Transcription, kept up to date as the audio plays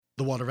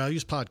The Water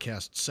Values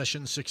Podcast,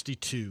 Session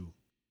 62.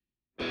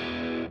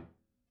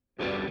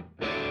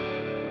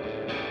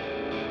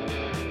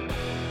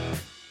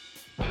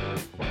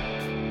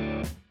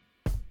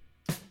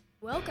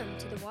 Welcome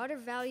to the Water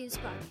Values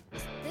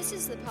Podcast. This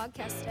is the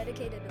podcast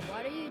dedicated to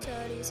water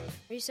utilities,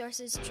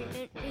 resources,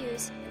 treatment,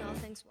 reuse, and all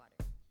things water.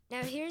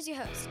 Now here's your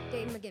host,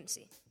 Dave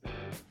McGimsey.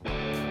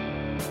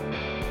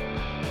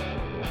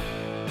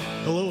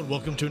 Hello and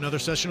welcome to another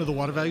session of the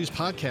Water Values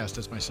Podcast.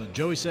 As my son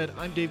Joey said,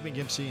 I'm Dave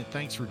McGimsey and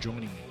thanks for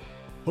joining me.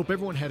 Hope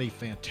everyone had a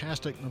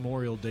fantastic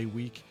Memorial Day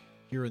week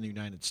here in the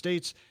United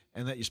States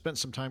and that you spent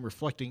some time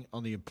reflecting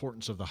on the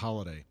importance of the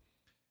holiday.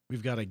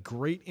 We've got a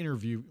great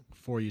interview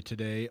for you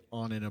today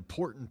on an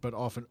important but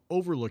often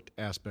overlooked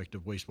aspect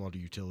of wastewater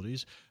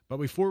utilities. But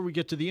before we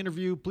get to the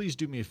interview, please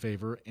do me a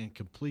favor and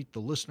complete the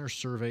listener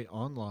survey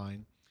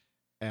online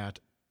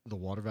at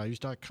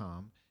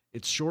thewatervalues.com.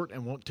 It's short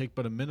and won't take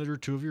but a minute or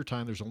two of your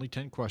time. There's only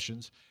 10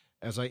 questions.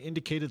 As I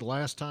indicated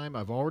last time,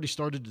 I've already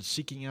started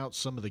seeking out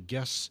some of the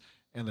guests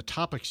and the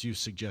topics you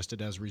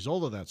suggested as a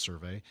result of that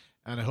survey,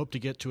 and I hope to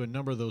get to a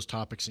number of those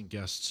topics and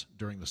guests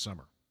during the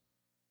summer.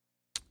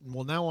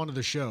 Well, now on to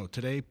the show.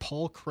 Today,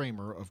 Paul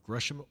Kramer of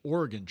Gresham,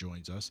 Oregon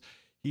joins us.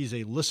 He's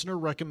a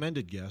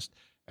listener-recommended guest,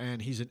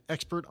 and he's an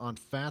expert on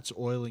fats,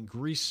 oil, and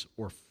grease,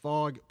 or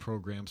FOG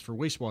programs for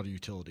wastewater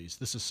utilities.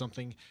 This is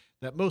something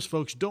that most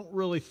folks don't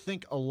really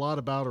think a lot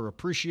about or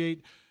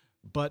appreciate,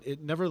 but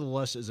it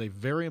nevertheless is a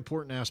very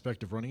important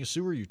aspect of running a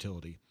sewer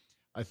utility.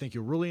 I think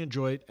you'll really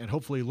enjoy it and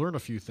hopefully learn a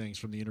few things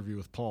from the interview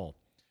with Paul.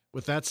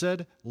 With that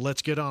said,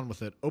 let's get on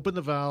with it. Open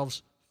the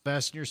valves,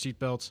 fasten your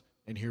seatbelts,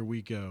 and here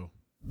we go.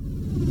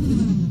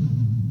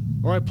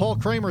 All right, Paul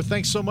Kramer,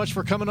 thanks so much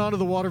for coming on to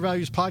the Water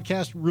Values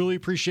Podcast. Really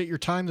appreciate your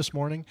time this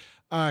morning.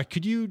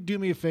 Could you do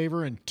me a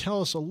favor and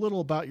tell us a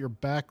little about your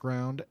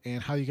background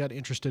and how you got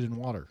interested in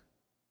water?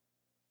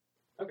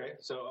 Okay,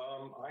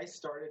 so I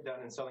started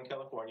down in Southern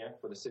California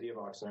for the city of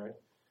Oxnard.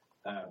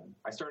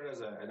 I started as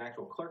an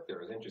actual clerk there.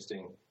 It was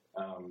interesting.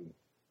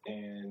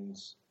 And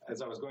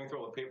as I was going through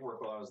all the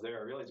paperwork while I was there,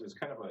 I realized it was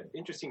kind of an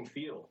interesting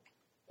field.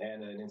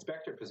 And an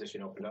inspector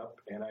position opened up,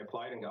 and I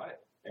applied and got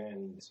it.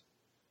 And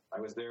I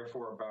was there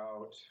for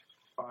about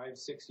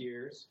 5-6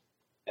 years.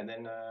 And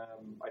then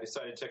I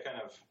decided to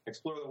kind of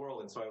explore the world.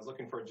 And so I was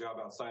looking for a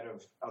job outside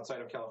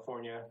of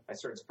California. I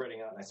started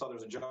spreading out, and I saw there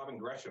was a job in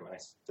Gresham. And I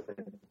said,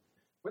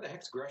 where the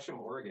heck's Gresham,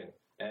 Oregon?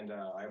 And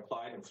I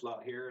applied and flew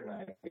out here, and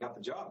I got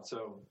the job.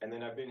 So, and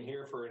then I've been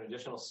here for an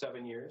additional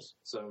 7 years.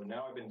 So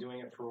now I've been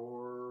doing it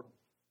for,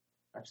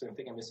 actually, I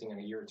think I'm missing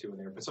a year or two in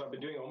there. But so I've been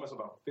doing it almost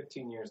about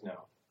 15 years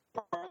now.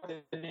 Part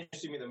that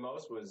interested me the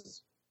most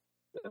was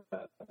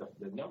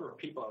the number of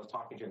people I was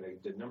talking to and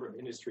the number of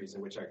industries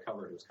in which I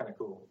covered. It was kind of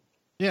cool.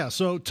 Yeah,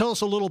 so tell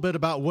us a little bit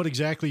about what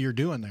exactly you're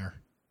doing there.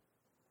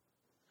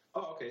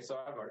 Oh, okay. So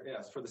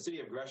yes, for the city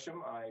of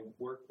Gresham,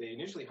 they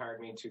initially hired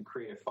me to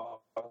create a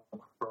FOG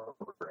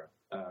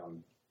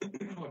program,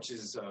 which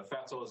is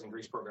fats, oils, and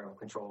grease program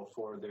control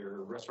for their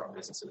restaurant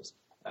businesses.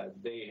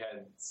 They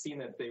had seen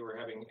that they were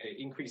having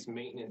increased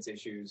maintenance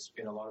issues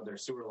in a lot of their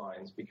sewer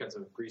lines because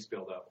of grease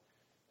buildup.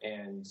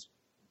 And,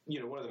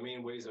 one of the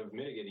main ways of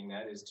mitigating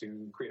that is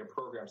to create a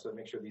program so that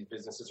make sure these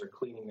businesses are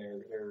cleaning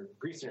their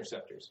grease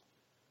interceptors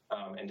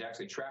and to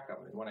actually track them.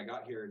 And when I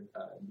got here,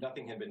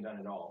 nothing had been done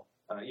at all.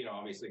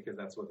 Obviously, because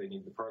that's what they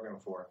need the program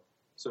for.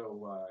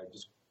 So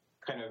just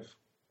kind of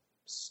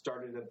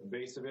started at the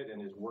base of it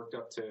and has worked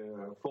up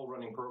to a full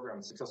running program,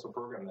 a successful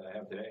program that I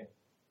have today.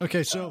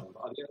 Okay, so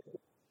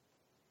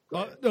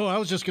no, I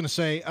was just going to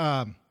say,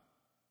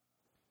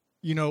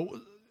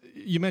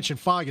 you mentioned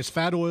FOG is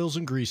fat, oils,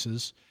 and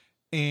greases.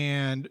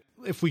 And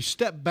if we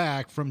step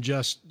back from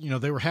just,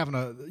 they were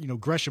having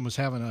Gresham was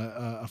having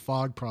a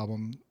FOG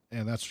problem,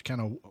 and that's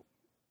kind of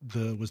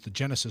was the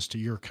genesis to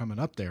your coming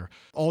up there.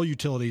 All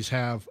utilities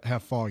have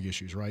FOG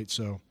issues, right?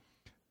 So,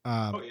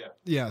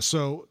 yeah.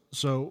 So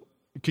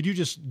could you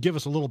just give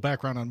us a little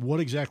background on what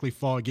exactly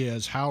FOG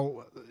is,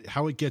 how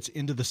it gets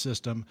into the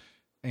system,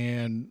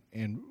 and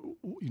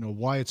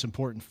why it's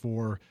important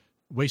for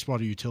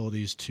wastewater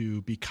utilities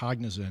to be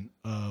cognizant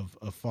of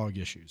FOG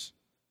issues?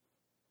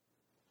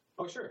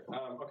 Oh, sure.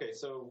 Okay,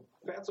 so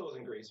fats, oils,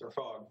 and grease, or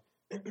FOG,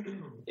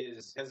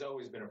 has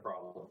always been a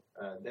problem.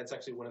 That's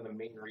actually one of the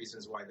main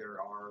reasons why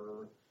there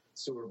are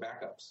sewer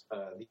backups.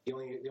 The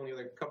only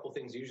other couple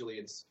things, usually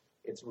it's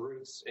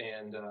roots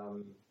and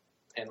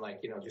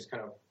just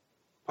kind of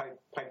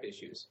pipe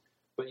issues.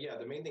 But yeah,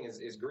 the main thing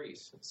is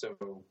grease.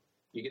 So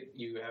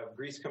you have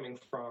grease coming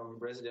from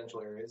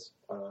residential areas,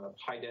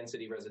 high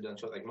density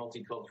residential, like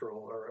multicultural,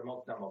 or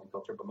not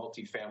multicultural, but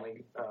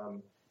multifamily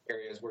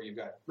areas where you've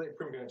got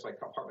pretty much like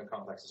apartment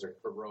complexes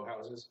or row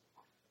houses.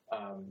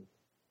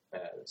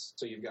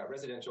 So you've got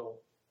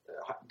residential,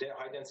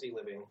 high density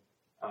living,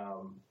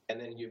 and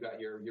then you've got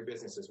your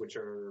businesses, which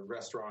are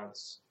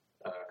restaurants,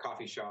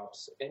 coffee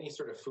shops, any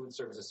sort of food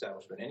service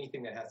establishment,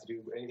 anything that has to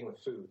do anything with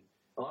food.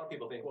 A lot of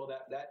people think, well,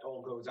 that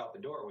all goes out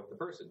the door with the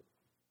person,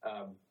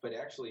 but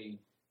actually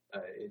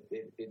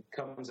it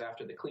comes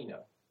after the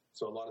cleanup.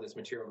 So a lot of this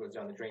material goes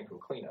down the drain from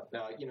cleanup.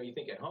 Now, you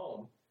think at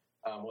home,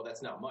 Well,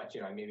 that's not much.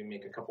 I maybe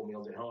make a couple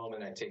meals at home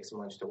and I take some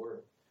lunch to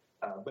work.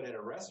 But at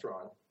a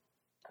restaurant,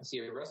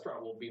 a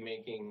restaurant will be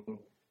making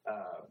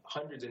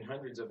hundreds and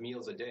hundreds of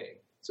meals a day.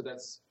 So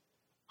that's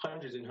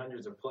hundreds and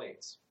hundreds of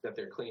plates that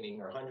they're cleaning,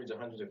 or hundreds and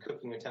hundreds of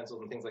cooking utensils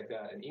and things like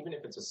that. And even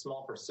if it's a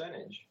small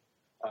percentage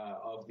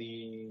of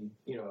the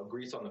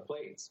grease on the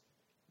plates,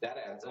 that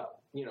adds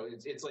up.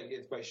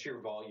 It's by sheer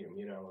volume,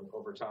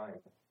 over time.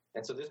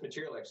 And so this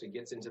material actually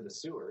gets into the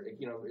sewer.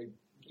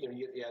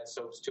 You add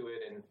soaps to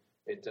it, and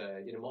it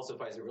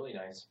emulsifies it really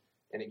nice,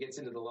 and it gets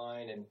into the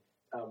line. And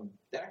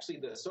actually,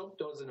 the soap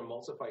doesn't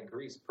emulsify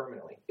grease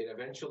permanently. It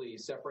eventually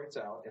separates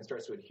out and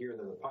starts to adhere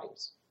to the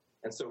pipes.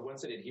 And so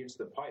once it adheres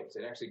to the pipes,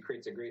 it actually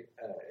creates a great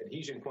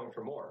adhesion point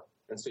for more.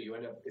 And so you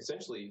end up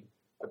essentially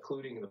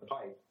occluding the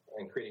pipe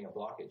and creating a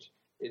blockage.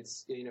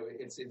 It's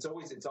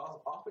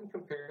often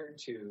compared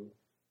to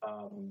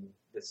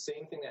the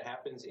same thing that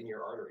happens in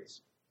your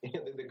arteries.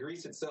 The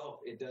grease itself,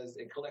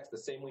 it collects the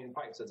same way in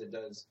pipes as it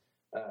does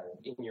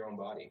in your own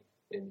body,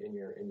 in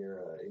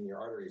your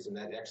arteries, and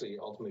that actually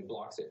ultimately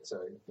blocks it.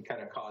 So it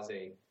kind of cause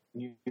a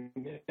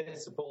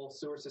municipal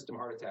sewer system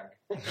heart attack.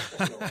 In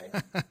a way.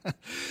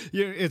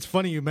 It's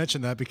funny you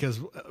mentioned that, because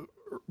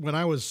when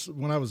I was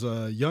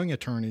a young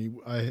attorney,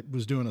 I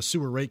was doing a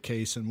sewer rate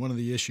case, and one of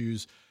the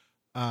issues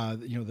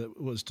that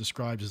was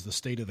described as the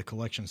state of the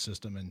collection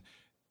system,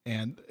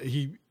 and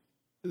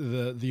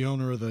the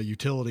owner of the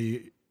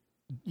utility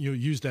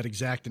used that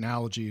exact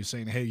analogy,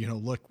 saying, hey,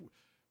 look,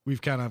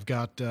 we've kind of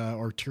got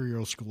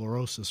arterial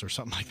sclerosis or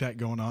something like that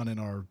going on in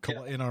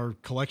our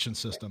collection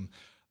system.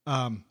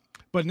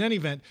 But in any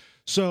event,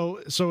 so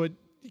it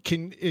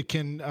can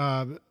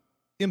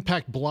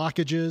impact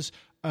blockages.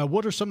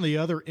 What are some of the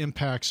other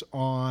impacts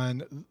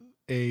on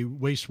a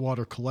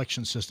wastewater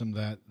collection system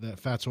that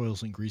fats,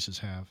 oils, and greases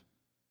have?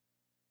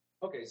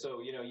 Okay,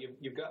 so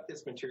you've got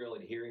this material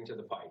adhering to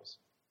the pipes,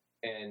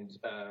 and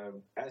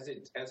as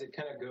it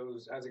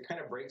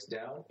kind of breaks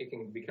down, it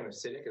can become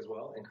acidic as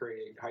well and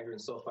create hydrogen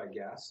sulfide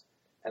gas,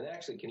 and that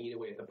actually can eat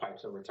away at the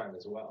pipes over time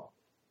as well.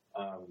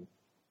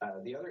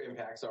 The other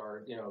impacts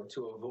are,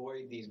 to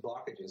avoid these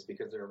blockages,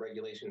 because there are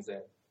regulations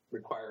that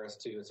require us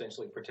to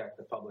essentially protect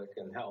the public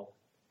and health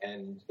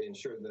and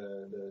ensure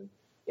the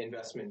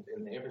investment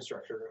in the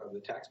infrastructure of the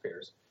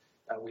taxpayers.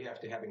 We have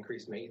to have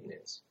increased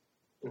maintenance.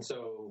 And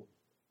so,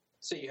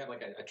 say you have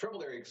like a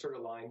troubled area sort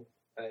of line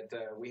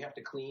that we have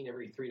to clean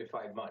every 3 to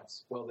 5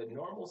 months. Well, the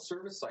normal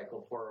service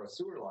cycle for a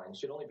sewer line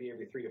should only be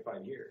every 3 to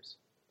 5 years.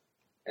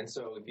 And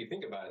so, if you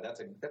think about it,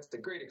 that's a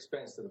great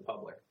expense to the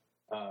public.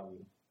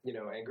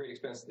 And great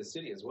expense to the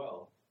city as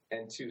well.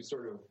 And to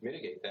sort of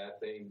mitigate that,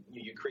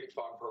 you create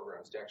fog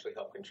programs to actually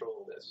help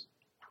control this.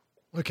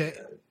 Okay.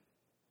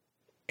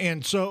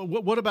 And so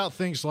what about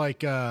things like,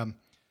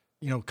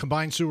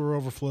 combined sewer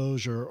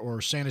overflows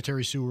or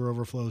sanitary sewer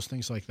overflows,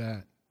 things like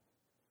that?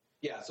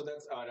 Yeah, so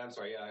that's, I'm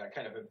sorry, I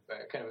kind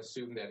of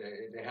assume that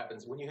it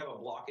happens when you have a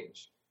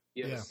blockage.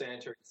 You have a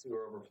sanitary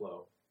sewer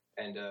overflow.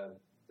 And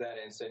that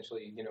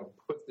essentially,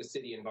 puts the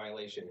city in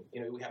violation.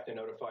 We have to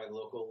notify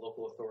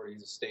local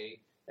authorities, the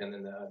state, and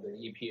then the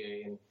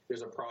EPA, and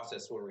there's a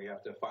process where we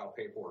have to file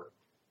paperwork.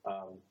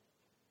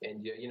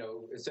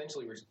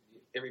 Essentially,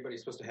 everybody's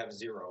supposed to have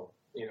zero,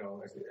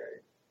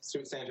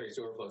 sanitary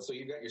sewer overflows. So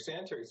you've got your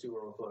sanitary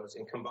sewer overflows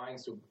and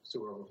combined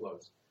sewer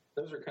overflows.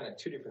 Those are kind of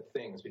two different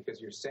things, because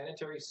your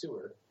sanitary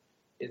sewer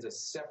is a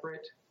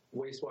separate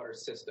wastewater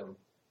system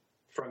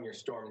from your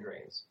storm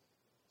drains.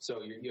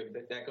 So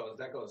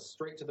that goes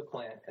straight to the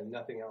plant, and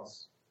nothing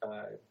else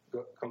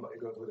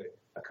goes with it.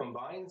 A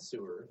combined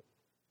sewer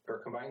or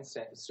combined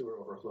sewer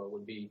overflow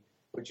would be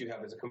what you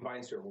have as a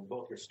combined sewer, where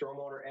both your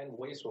stormwater and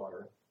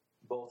wastewater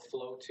both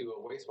flow to a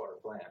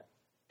wastewater plant.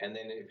 And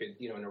then if it,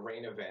 in a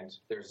rain event,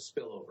 there's a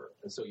spillover.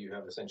 And so you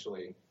have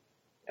essentially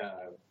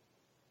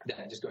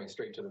that just going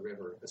straight to the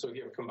river. So if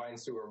you have a combined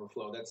sewer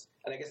overflow,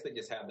 and I guess they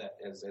just have that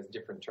as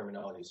different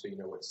terminology, so you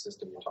know what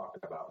system you're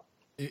talking about.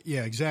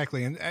 Yeah,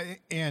 exactly.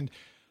 And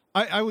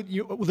I would.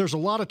 There's a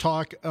lot of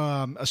talk,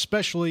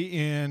 especially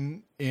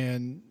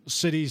in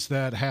cities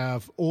that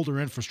have older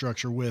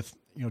infrastructure with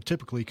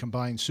typically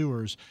combined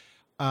sewers.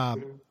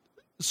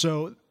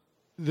 So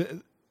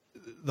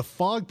the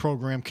fog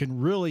program can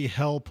really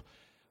help.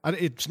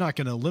 It's not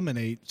going to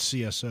eliminate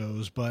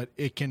CSOs, but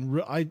it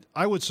can.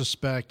 I would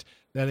suspect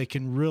that it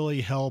can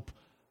really help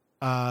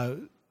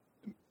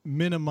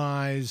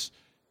minimize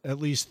at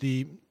least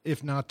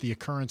if not the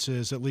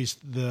occurrences, at least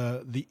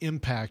the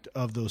impact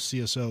of those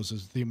CSOs,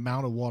 is the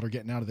amount of water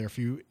getting out of there.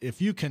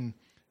 If you can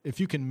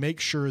make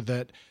sure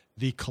that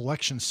the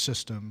collection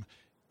system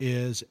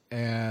is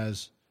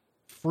as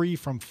free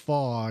from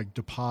fog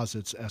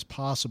deposits as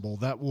possible,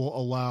 that will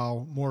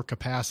allow more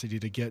capacity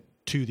to get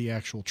to the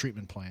actual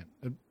treatment plant.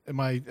 Am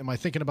I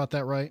thinking about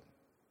that right?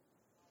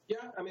 Yeah,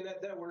 I mean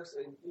that works.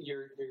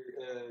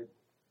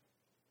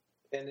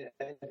 And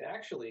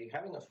actually,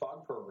 having a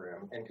fog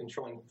program and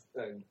controlling,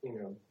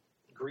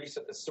 grease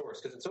at the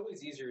source, because it's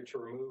always easier to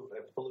remove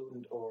a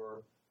pollutant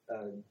or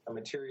a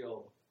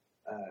material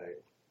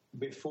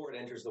before it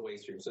enters the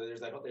waste stream. So there's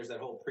that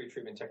whole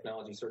pre-treatment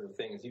technology sort of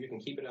thing. Is if you can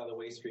keep it out of the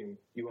waste stream,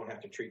 you won't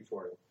have to treat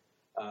for it.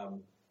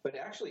 But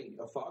actually,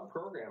 a FOG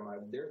program,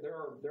 there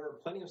are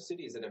plenty of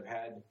cities that have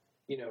had,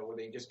 where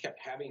they just kept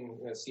having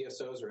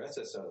CSOs or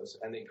SSOs,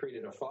 and they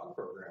created a FOG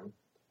program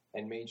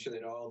and made sure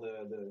that all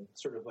the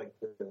sort of like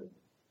the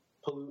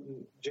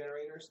pollutant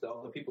generators,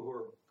 all the people who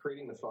are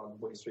creating the FOG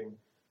waste stream,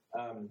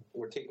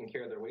 were taking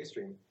care of their waste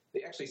stream.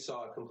 They actually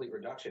saw a complete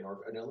reduction or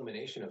an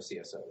elimination of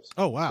CSOs.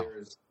 Oh, wow.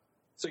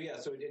 So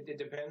it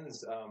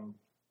depends.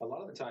 A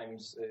lot of the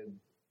times,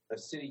 a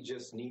city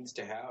just needs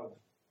to have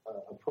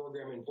a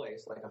program in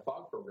place, like a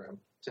FOG program,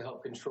 to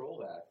help control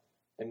that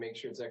and make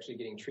sure it's actually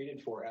getting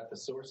treated for at the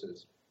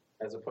sources,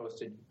 as opposed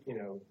to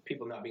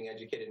people not being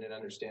educated and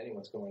understanding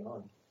what's going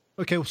on.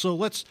 Okay, so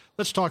let's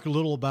talk a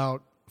little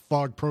about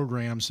FOG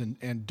programs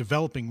and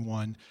developing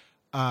one.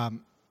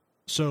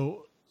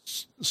 So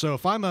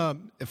if I'm a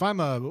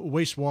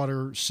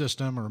wastewater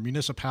system or a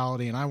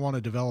municipality and I want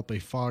to develop a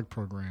FOG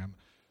program,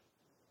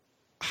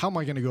 how am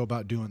I going to go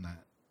about doing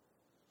that?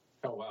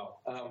 Oh wow!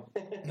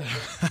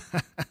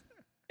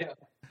 Yeah,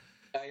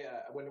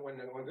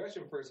 when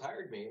Gresham first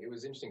hired me, it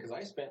was interesting because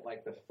I spent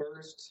like the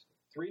first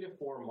 3 to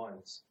 4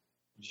 months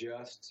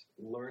just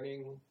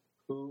learning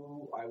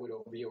who I would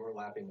be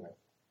overlapping with,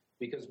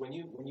 because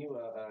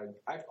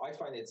I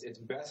find it's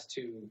best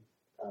to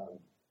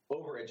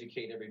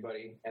overeducate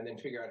everybody and then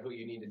figure out who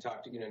you need to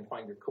talk to, and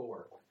find your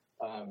core.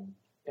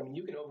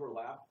 You can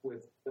overlap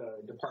with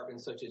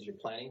departments such as your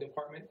planning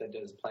department that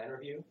does plan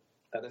review.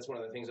 That's one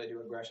of the things I do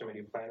at Gresham. I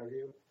do plan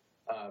review.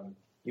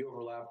 You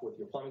overlap with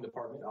your plumbing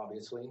department,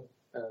 obviously.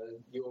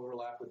 You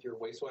overlap with your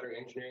wastewater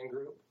engineering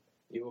group.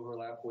 You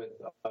overlap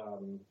with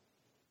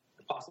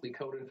possibly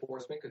code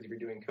enforcement, because if you're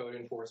doing code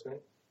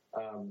enforcement.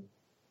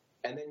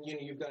 And then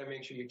you've got to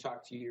make sure you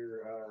talk to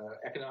your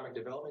economic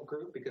development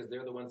group, because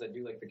they're the ones that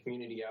do like the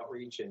community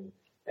outreach and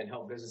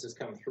help businesses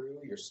come through.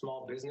 Your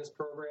small business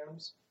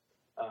programs,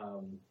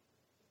 and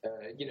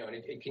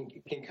it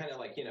can kind of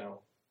like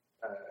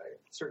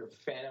sort of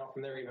fan out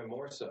from there even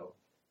more so.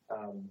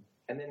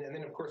 And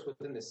then of course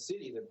within the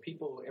city,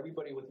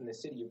 everybody within the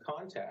city you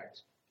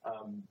contact,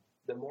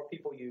 the more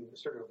people you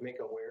sort of make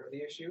aware of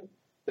the issue,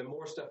 the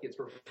more stuff gets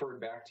referred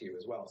back to you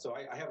as well. So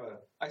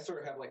I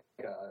sort of have like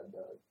a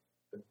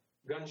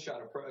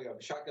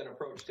shotgun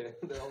approach to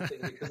the whole thing,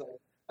 because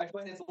I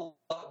find it's a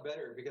lot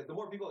better, because the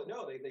more people that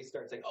know, they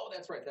start saying, oh,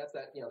 that's right, that's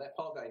that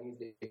Paul guy needs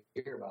to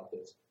hear about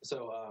this.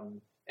 So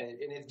and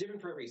it's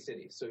different for every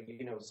city. So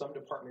some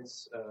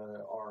departments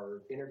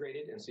are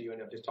integrated, and so you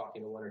end up just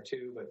talking to one or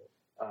two. But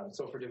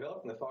so for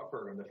developing the FOG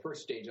program, the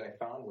first stage I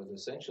found was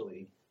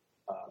essentially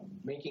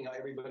making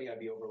everybody I'd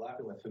be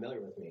overlapping with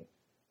familiar with me,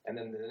 and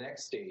then the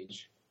next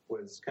stage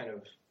was kind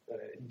of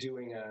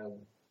doing a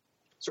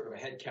sort of a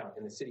head count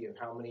in the city of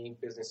how many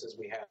businesses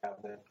we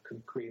have that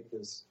could create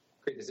this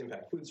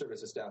impact. Food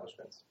service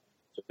establishments.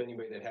 So if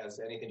anybody that has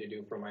anything to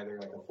do from either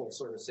like a full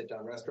service sit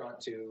down restaurant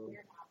to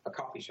a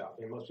coffee shop.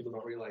 Most people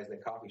don't realize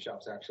that coffee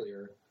shops actually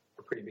are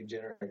pretty big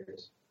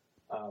generators.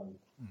 And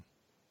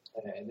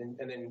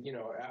then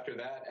after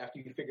that, after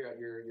you figure out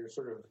your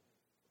sort of,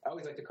 I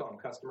always like to call them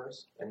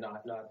customers and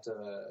not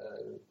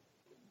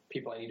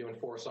people I need to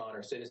enforce on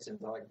or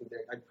citizens.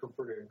 I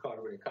prefer to call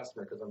everybody a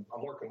customer because I'm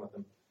working with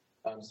them.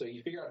 So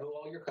you figure out who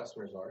all your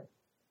customers are,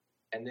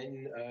 and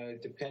then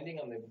depending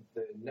on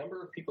the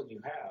number of people you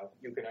have,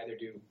 you can either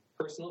do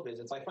personal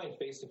visits. I find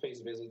face-to-face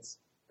visits,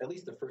 at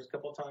least the first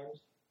couple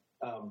times,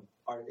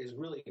 is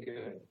really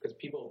good, because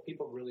people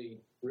really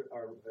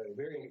are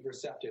very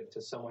receptive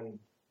to someone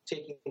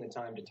taking the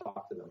time to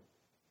talk to them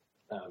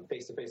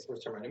face-to-face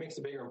first time around. It makes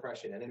a bigger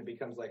impression, and then it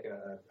becomes like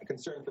a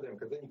concern for them,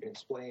 because then you can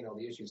explain all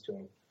the issues to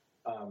them,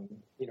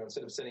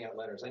 instead of sending out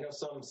letters. I know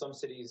some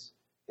cities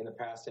in the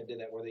past have did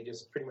that, where they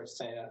just pretty much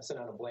sent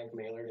out a blank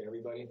mailer to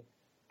everybody,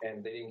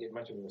 and they didn't get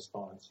much of a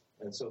response.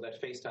 And so that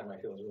FaceTime, I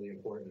feel, is really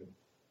important.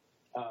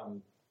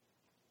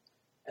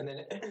 And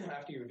then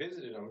after you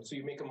visited them, so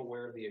you make them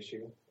aware of the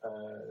issue.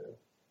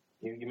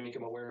 You make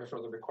them aware of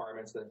the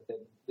requirements that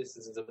this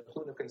is a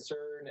pollutant of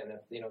concern, and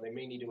that they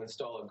may need to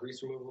install a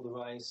grease removal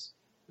device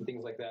and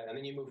things like that. And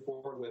then you move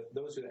forward with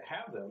those who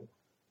have them.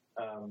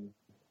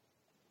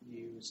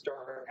 You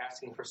start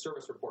asking for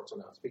service reports on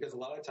those, because a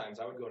lot of times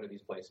I would go into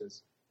these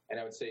places and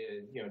I would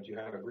say, do you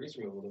have a grease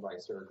removal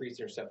device or a grease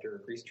interceptor or a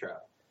grease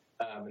trap?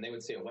 And they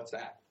would say, what's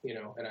that?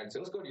 And I'd say,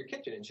 let's go to your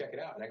kitchen and check it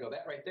out. And I go,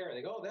 that right there. And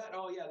they go,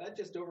 that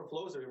just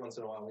overflows every once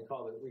in a while. We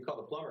call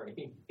the plumber, and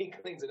he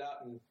cleans it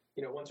out, and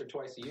once or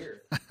twice a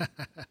year.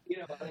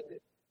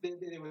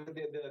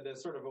 The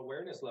sort of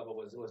awareness level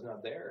was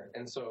not there,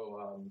 and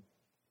so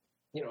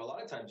a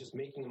lot of times just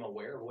making them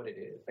aware of what it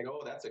is. Like,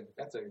 oh, that's a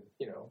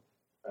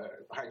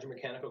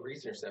hydromechanical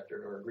grease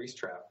interceptor or a grease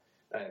trap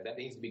that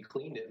needs to be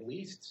cleaned at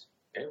least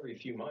every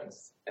few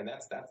months, and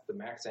that's the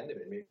max end of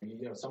it. Maybe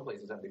some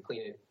places have to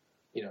clean it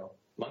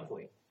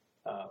monthly,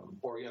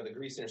 or the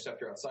grease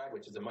interceptor outside,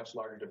 which is a much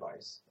larger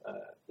device.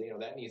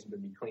 That needs to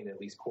be cleaned at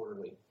least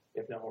quarterly,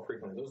 if not more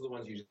frequently. Those are the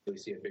ones you usually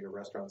see at bigger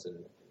restaurants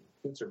and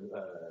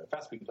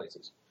fast food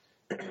places.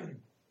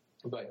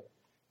 But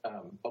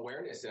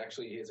awareness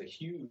actually is a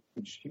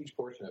huge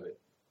portion of it.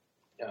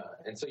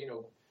 And so,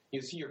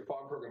 you see your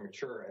fog program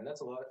mature, and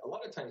that's a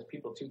lot of times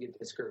people too get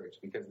discouraged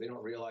because they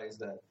don't realize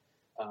that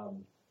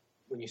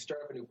when you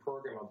start up a new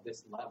program of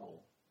this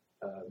level,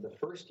 the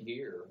first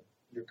year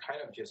you're kind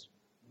of just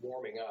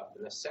warming up,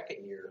 and the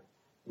second year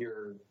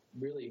you're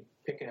really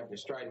picking up your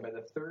stride, and by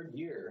the third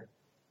year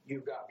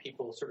you've got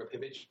people sort of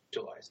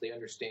habitualized. They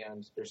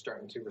understand, they're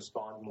starting to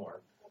respond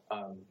more.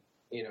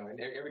 And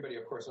everybody,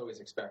 of course, always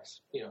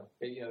expects,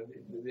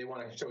 they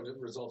want to show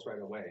results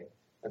right away.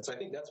 And so I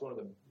think that's one of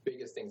the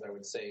biggest things I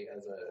would say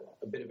as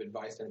a bit of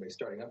advice to anybody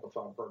starting up a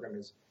fog program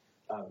is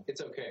it's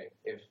okay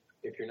if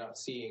you're not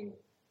seeing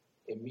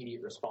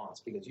immediate response,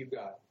 because you've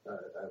got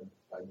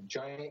a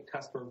giant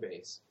customer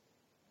base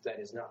that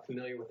is not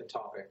familiar with the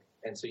topic,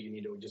 and so you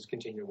need to just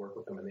continue to work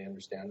with them, and they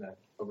understand that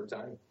over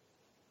time.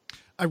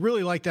 I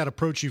really like that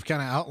approach. You've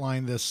kind of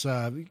outlined this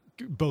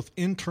both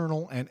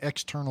internal and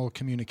external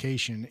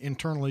communication,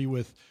 internally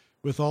with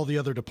all the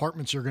other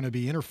departments you're going to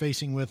be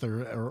interfacing with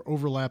or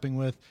overlapping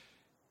with.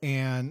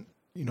 And,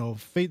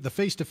 the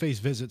face-to-face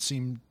visits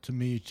seem to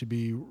me to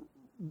be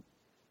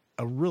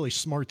a really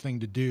smart thing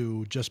to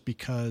do, just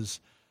because,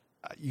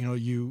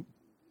 the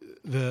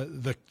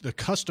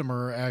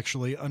customer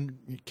actually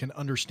can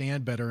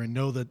understand better and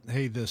know that,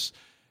 hey,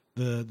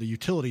 the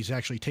utility's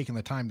actually taking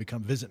the time to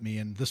come visit me,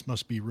 and this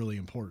must be really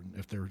important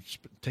if they're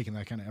taking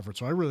that kind of effort.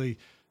 So I really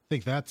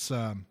think that's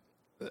a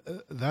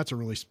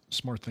really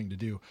smart thing to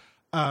do.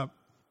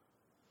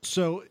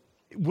 So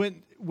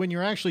when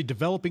you're actually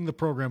developing the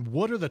program,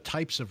 what are the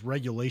types of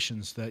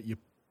regulations that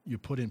you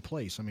put in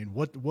place? I mean,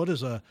 what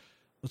does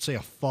let's say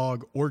a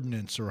fog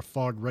ordinance or a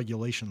fog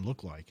regulation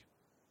look like?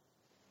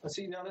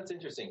 See, now that's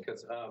interesting,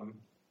 because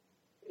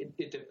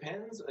it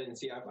depends. And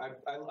see,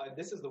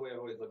 this is the way I've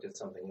always looked at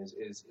something is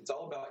it's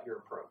all about your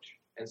approach.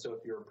 And so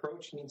if your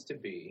approach needs to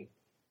be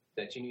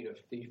that you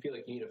feel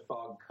like you need a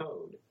fog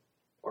code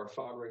or a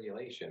fog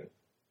regulation,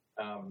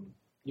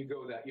 you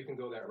can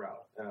go that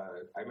route.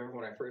 I remember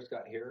when I first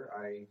got here,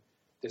 I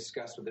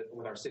discussed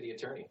with our city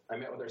attorney. I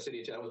met with our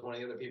city attorney. I was one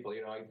of the other people.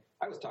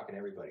 I was talking to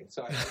everybody.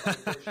 So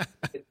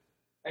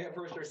I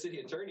approached our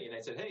city attorney and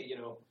I said, hey,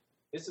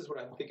 this is what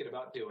I'm thinking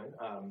about doing.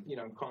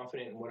 I'm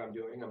confident in what I'm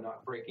doing. I'm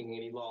not breaking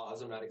any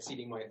laws. I'm not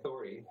exceeding my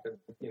authority. But,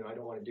 I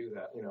don't want to do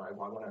that. I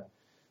want to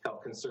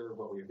help conserve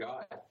what we've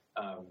got.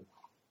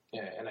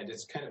 And I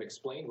just kind of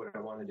explained what I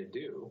wanted to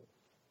do.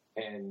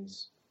 And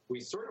we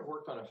sort of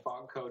worked on a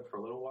fog code for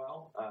a little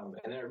while.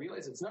 And then I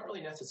realized it's not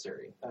really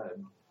necessary,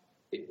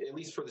 at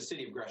least for the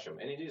city of Gresham.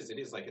 And it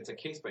is like it's a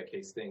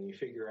case-by-case thing. You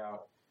figure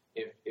out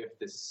if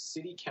the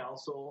city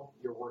council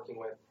you're working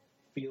with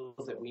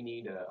feels that we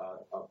need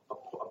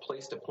a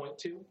place to point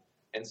to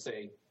and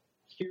say,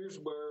 here's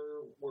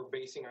where we're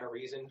basing our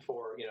reason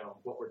for,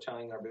 what we're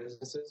telling our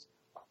businesses,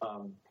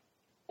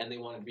 and they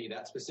want to be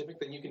that specific,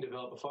 then you can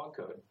develop a fog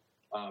code.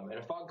 And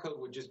a fog code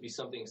would just be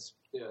something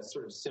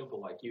sort of simple,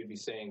 like you'd be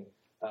saying,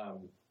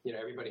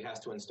 everybody has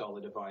to install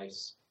the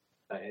device.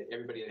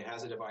 Everybody that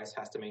has a device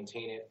has to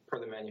maintain it per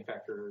the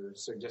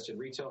manufacturer's suggested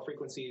retail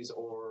frequencies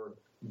or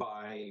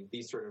by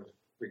these sort of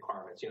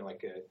requirements,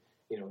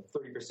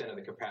 30% of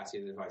the capacity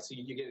of the device. So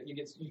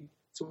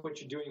so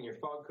what you're doing in your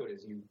fog code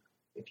is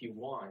if you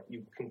want,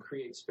 you can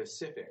create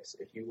specifics.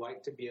 If you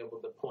like to be able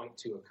to point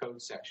to a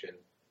code section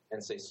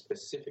and say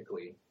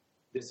specifically,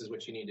 this is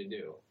what you need to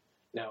do.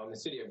 Now, in the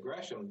city of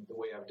Gresham, the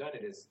way I've done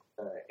it is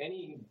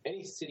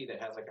any city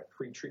that has like a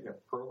pre-treatment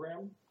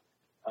program,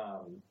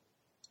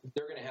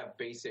 they're going to have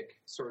basic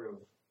sort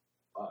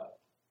of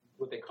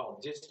what they call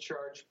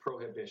discharge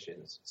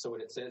prohibitions. So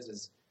what it says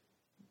is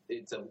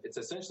it's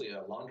essentially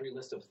a laundry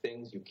list of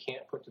things you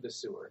can't put to the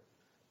sewer.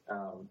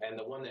 And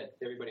the one that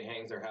everybody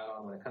hangs their hat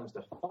on when it comes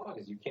to fog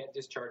is you can't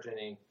discharge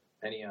any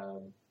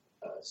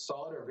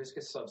solid or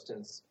viscous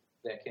substance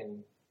that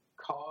can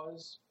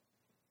cause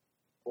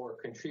or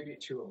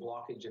contribute to a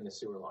blockage in the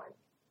sewer line.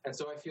 And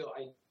so I feel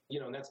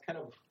and that's kind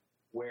of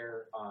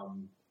where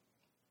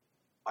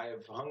I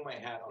have hung my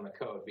hat on the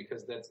code,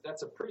 because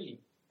that's a pretty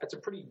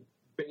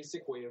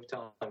basic way of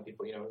telling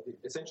people,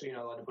 essentially you're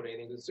not allowed to put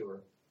anything in the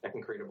sewer that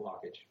can create a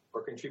blockage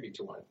or contribute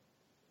to one.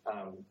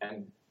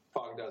 And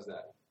fog does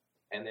that.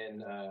 And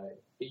then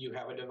you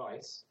have a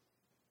device,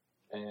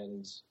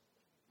 and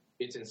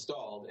it's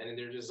installed, and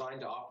they're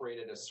designed to operate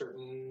at a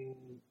certain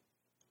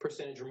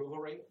percentage removal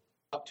rate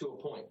up to a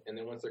point. And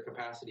then once their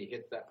capacity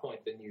hits that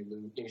point, then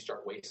you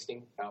start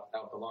wasting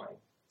out the line.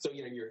 So,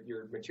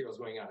 your material's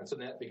going out. And so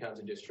that becomes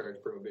a discharge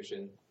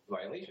prohibition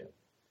violation.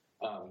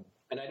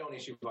 And I don't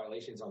issue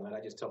violations on that.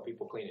 I just tell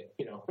people clean it.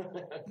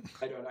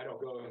 I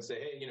don't go and say,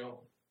 hey,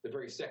 the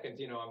very second,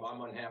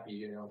 I'm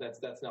unhappy.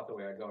 That's not the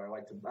way I go. I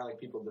like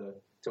people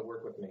to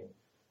work with me.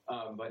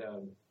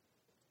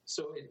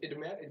 So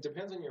it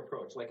depends on your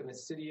approach. Like in the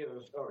city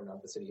of, or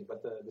not the city,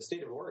 but the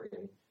state of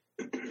Oregon,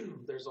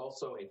 there's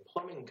also a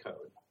plumbing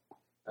code.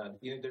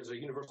 There's a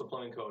universal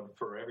plumbing code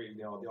for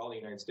all the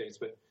United States,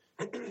 but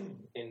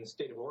in the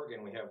state of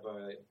Oregon, we have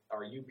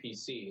our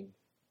UPC,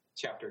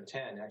 Chapter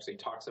 10 actually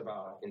talks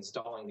about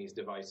installing these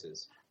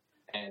devices.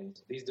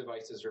 And these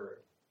devices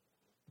are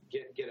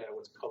get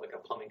what's called like a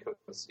plumbing code,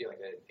 like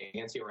an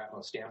ANSI or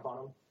Atmos stamp on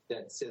them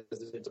that says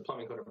it's a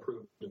plumbing code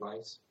approved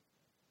device.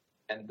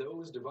 And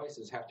those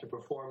devices have to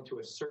perform to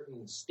a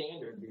certain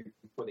standard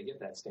before they get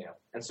that stamp.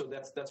 And so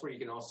that's where you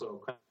can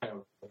also kind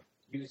of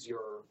use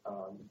your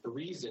the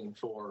reason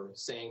for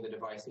saying the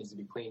device needs to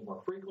be cleaned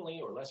more frequently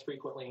or less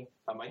frequently.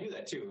 I do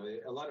that too.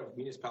 A lot of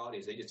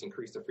municipalities, they just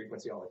increase the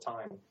frequency all the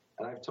time.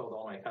 And I've told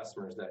all my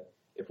customers that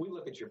if we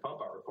look at your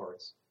pump out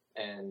reports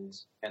and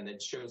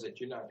it shows that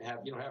you don't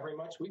have very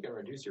much, we can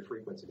reduce your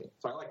frequency.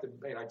 So I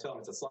tell them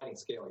it's a sliding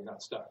scale. You're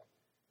not stuck,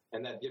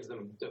 and that gives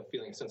them the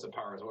feeling, sense of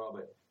power as well.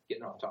 But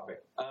getting off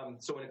topic.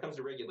 So when it comes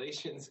to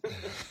regulations,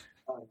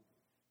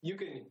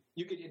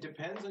 it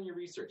depends on your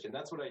research, and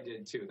that's what I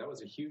did too. That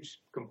was a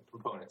huge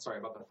component. Sorry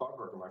about the fog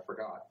program, I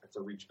forgot. It's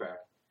a reach back.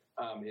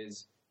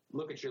 Is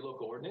look at your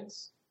local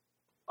ordinance,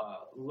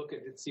 look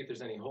at it, see if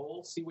there's any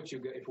holes, see what you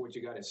got, if what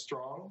you got is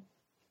strong.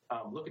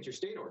 Look at your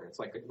state ordinance,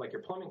 like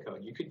your plumbing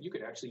code. You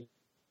could actually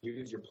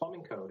use your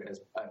plumbing code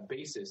as a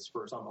basis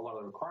for a lot of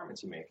the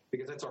requirements you make,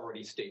 because that's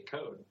already state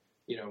code.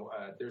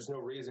 There's no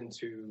reason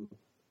to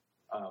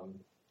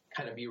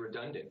kind of be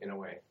redundant in a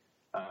way.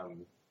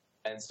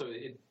 And so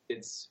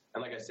it's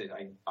like I said,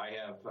 I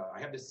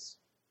have this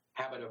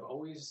habit of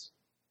always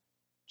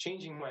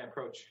changing my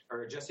approach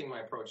or adjusting my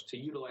approach to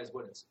utilize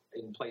what's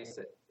in place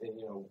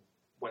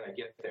when I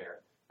get there,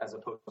 as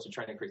opposed to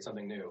trying to create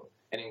something new.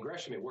 And in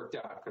Gresham, it worked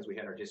out because we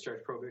had our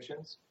discharge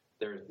prohibitions.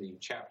 There's the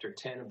Chapter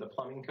 10 of the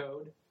plumbing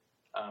code,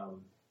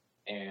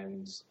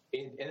 and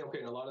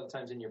a lot of the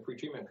times in your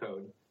pretreatment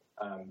code,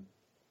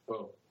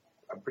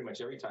 pretty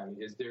much every time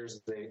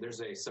there's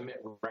a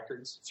submit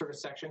records sort of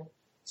section.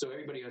 So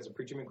everybody has a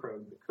pretreatment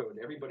code.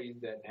 Everybody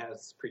that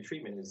has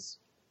pretreatment is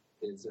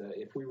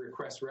if we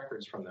request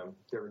records from them,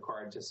 they're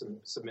required to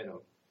submit them.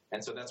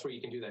 And so that's where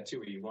you can do that too,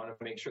 where you want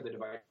to make sure the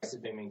device is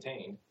being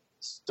maintained.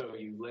 So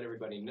you let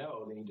everybody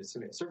know they need to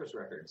submit service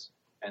records.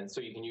 And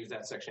so you can use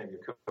that section of your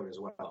code as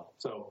well.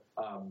 So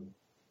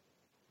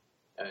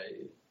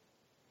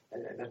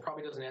that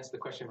probably doesn't answer the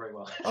question very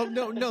well. Oh,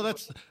 no,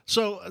 that's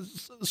so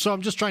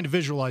I'm just trying to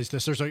visualize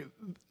this.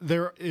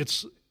 There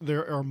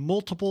are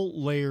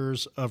multiple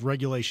layers of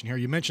regulation here.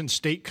 You mentioned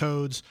state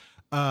codes.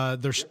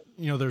 There's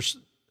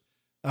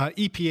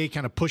EPA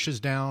kind of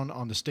pushes down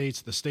on the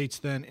states. The states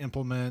then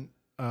implement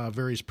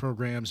various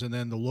programs, and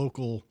then the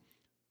local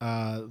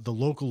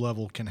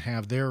level can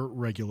have their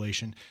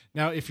regulation.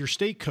 Now, if your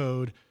state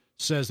code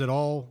says that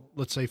all,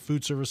 let's say,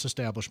 food service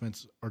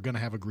establishments are going to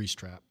have a grease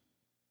trap,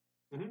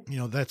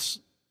 mm-hmm. That's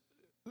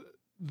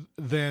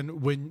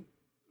then when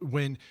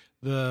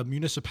the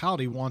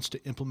municipality wants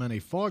to implement a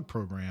FOG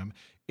program,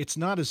 it's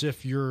not as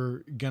if you're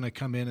going to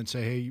come in and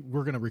say, hey,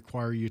 we're going to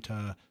require you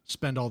to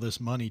spend all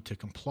this money to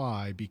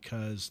comply,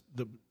 because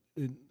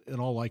in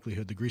all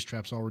likelihood, the grease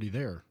trap's already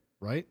there,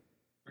 right?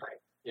 Right.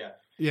 Yeah.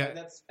 Yeah.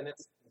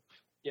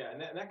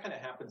 And that kind of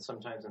happens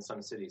sometimes in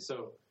some cities.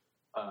 So,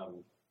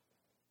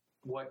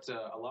 what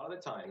a lot of the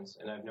times,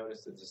 and I've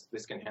noticed that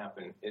this can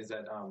happen, is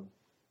that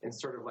in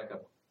sort of like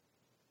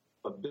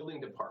a building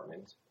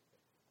department,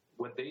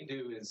 what they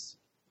do is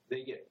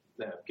they get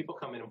people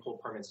come in and pull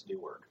permits to do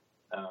work,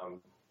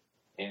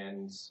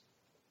 and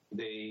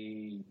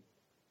they,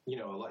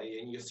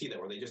 and you see that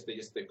where they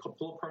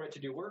pull a permit to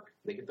do work,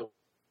 they get the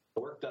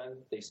work done,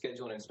 they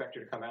schedule an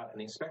inspector to come out, and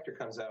the inspector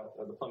comes out,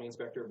 or the plumbing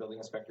inspector or building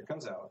inspector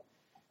comes out,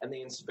 and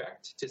they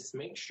inspect to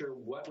make sure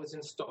what was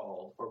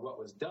installed or what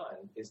was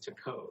done is to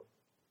code,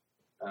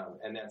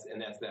 and that's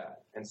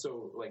that. And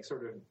so, like,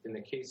 sort of in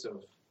the case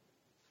of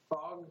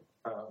fog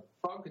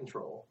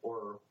control,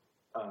 or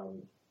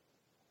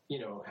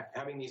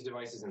having these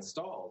devices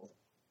installed,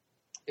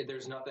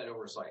 there's not that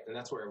oversight, and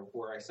that's where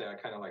I say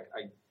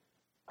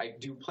I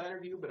do plan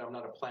review, but I'm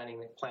not a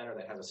planner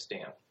that has a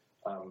stamp.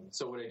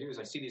 So what I do is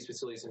I see these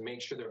facilities and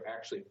make sure they're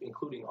actually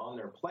including on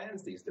their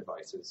plans these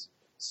devices,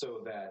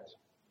 so that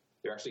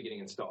they're actually getting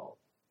installed.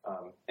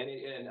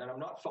 And I'm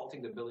not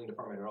faulting the building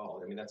department at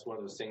all. I mean, that's one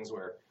of those things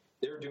where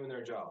they're doing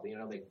their job.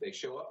 They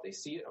show up, they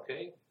see it,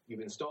 okay,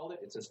 you've installed it,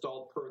 it's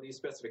installed per these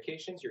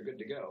specifications, you're good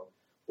to go.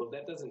 Well,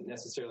 that doesn't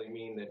necessarily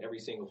mean that every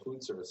single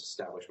food service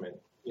establishment,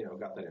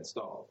 got that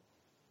installed.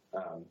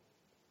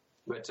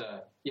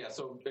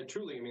 So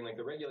truly, I mean, like,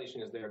 the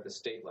regulation is there at the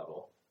state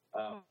level.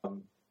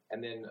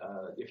 And then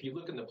if you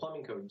look in the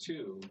plumbing code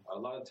too, a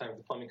lot of times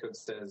the plumbing code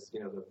says,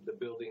 the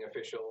building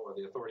official or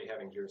the authority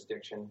having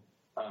jurisdiction.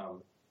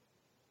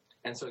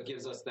 And so it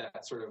gives us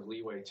that sort of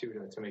leeway too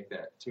to make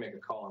a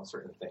call on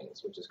certain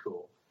things, which is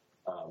cool.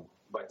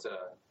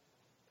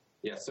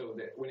 So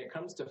that when it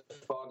comes to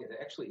fog, it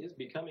actually is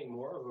becoming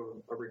more of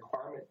a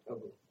requirement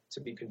to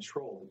be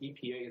controlled. The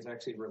EPA has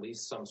actually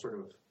released some sort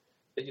of,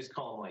 they just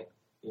call them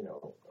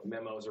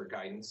memos or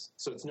guidance.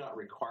 So it's not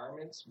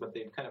requirements, but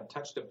they've kind of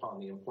touched upon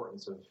the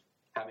importance of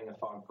having a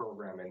fog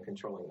program and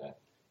controlling that.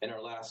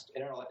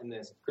 In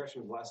this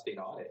Gresham's last state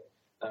audit,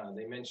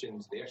 they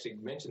actually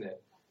mentioned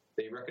that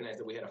they recognized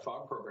that we had a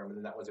fog program,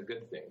 and that was a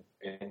good thing,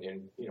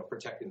 and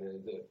protecting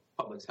the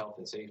public's health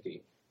and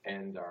safety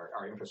and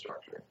our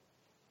infrastructure.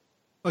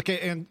 Okay,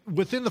 and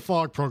within the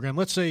FOG program,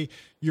 let's say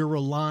you're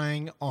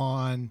relying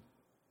on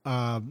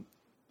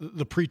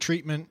the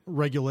pretreatment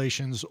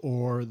regulations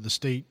or the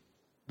state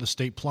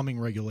plumbing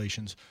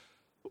regulations.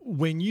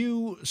 When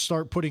you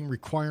start putting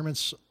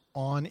requirements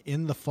on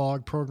in the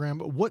FOG program,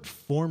 what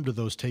form do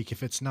those take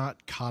if it's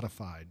not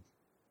codified?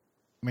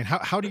 I mean,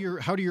 how do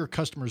your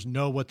customers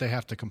know what they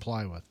have to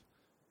comply with?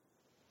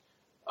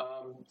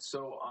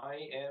 So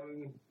I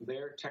am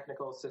their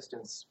technical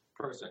assistance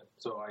person.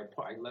 So I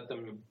let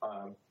them,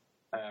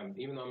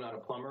 even though I'm not a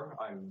plumber,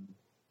 I'm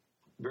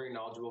very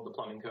knowledgeable of the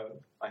plumbing code.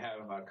 I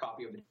have a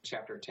copy of the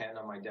Chapter 10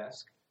 on my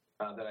desk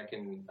that I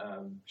can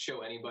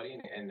show anybody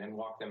and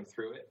walk them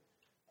through it.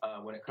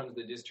 When it comes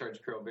to the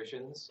discharge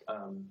prohibitions,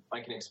 I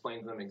can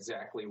explain to them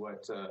exactly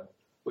what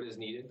is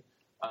needed.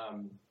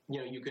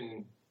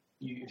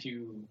 If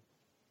you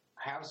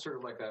have sort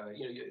of like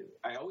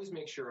I always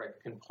make sure I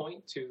can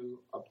point to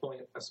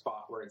a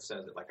spot where it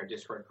says it, like our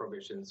discharge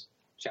prohibitions,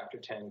 Chapter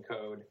 10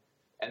 code,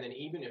 and then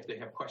even if they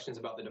have questions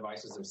about the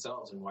devices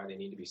themselves and why they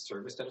need to be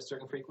serviced at a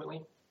certain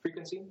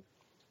frequency,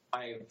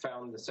 I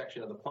found the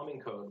section of the plumbing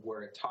code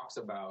where it talks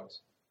about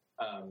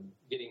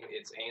getting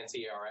its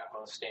ANSI or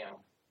Atmos stamp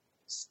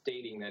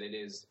stating that it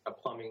is a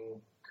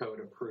plumbing code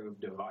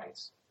approved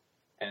device.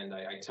 And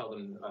I tell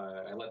them,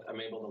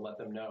 I'm able to let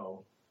them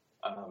know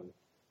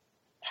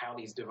how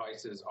these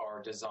devices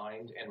are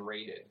designed and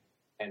rated,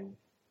 and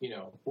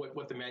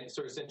what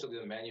essentially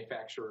the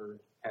manufacturer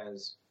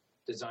has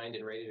designed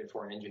and rated it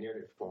for and engineered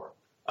it for.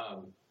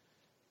 And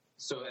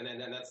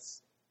then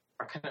that's,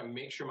 I kind of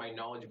make sure my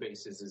knowledge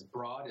base is as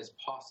broad as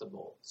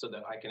possible so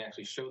that I can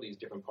actually show these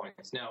different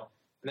points. Now,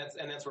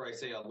 and that's where I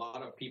say a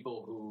lot of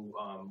people who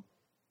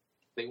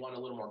they want a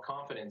little more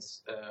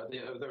confidence. They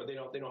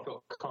don't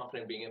feel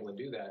confident being able to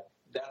do that.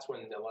 That's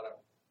when a lot of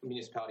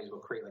municipalities will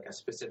create like a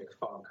specific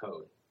FOG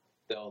code.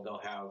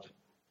 They'll have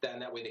that,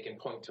 and that way they can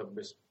point to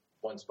just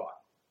one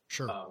spot.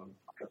 Sure.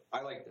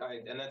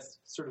 And that's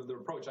sort of the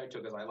approach I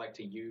took, is I like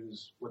to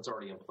use what's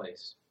already in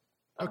place.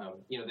 Okay.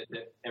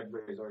 That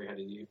everybody's already had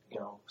to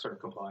sort of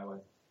comply with.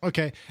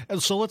 Okay,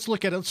 so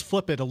let's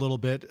flip it a little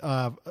bit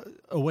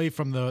away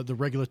from the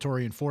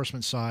regulatory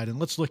enforcement side, and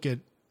let's look at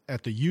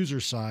the user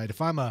side.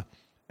 If I'm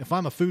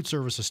a food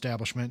service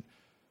establishment,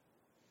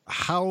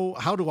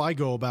 how do I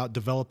go about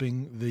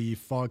developing the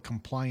FOG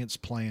compliance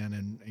plan,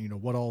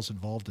 and what all's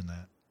involved in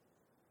that?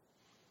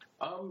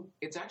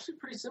 It's actually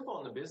pretty simple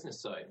on the business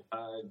side.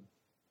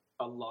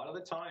 A lot of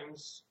the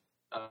times,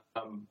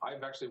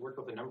 I've actually worked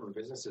with a number of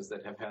businesses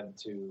that have had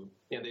to,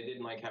 they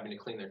didn't like having to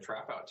clean their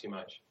trap out too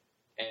much.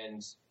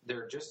 And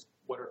they're just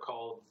what are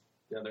called,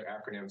 their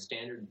acronym,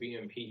 standard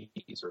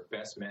BMPs, or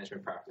best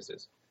management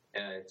practices.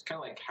 And it's kind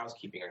of like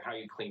housekeeping, or how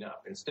you clean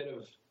up. Instead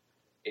of,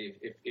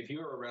 if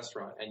you're a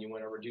restaurant and you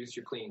want to reduce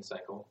your cleaning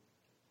cycle,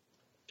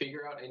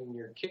 figure out in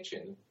your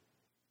kitchen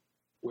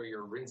where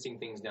you're rinsing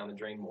things down the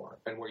drain more,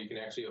 and where you can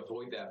actually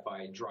avoid that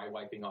by dry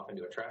wiping off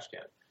into a trash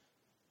can.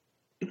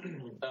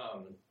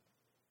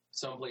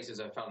 Some places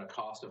have found a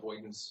cost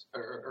avoidance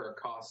or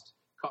a cost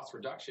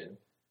reduction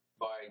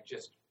by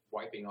just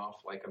wiping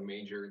off like a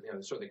major,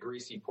 sort of the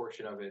greasy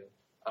portion of it,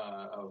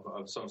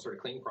 of some sort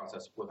of cleaning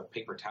process with a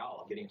paper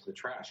towel getting to the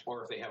trash.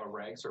 Or if they have a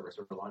rag service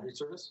or a laundry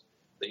service,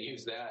 they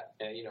use that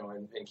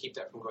and keep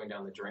that from going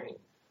down the drain.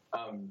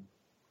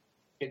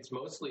 It's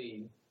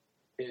mostly,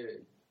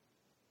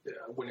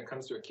 when it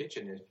comes to a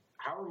kitchen,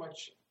 however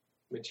much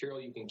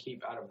material you can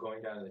keep out of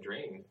going down the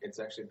drain, it's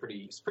actually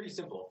pretty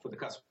simple for the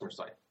customer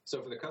side.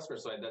 So for the customer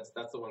side,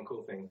 that's the one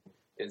cool thing,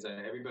 is that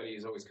everybody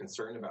is always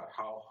concerned about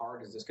how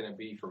hard is this going to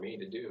be for me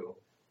to do.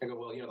 I go,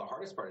 well, the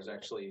hardest part is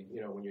actually,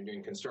 when you're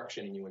doing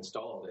construction and you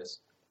install all this,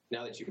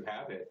 now that you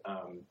have it,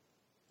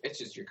 it's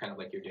just your kind of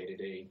like your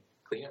day-to-day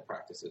cleanup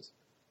practices.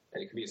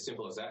 And it can be as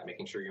simple as that,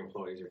 making sure your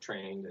employees are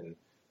trained and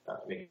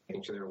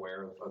making sure they're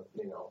aware of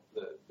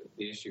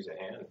the issues at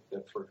hand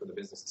for the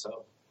business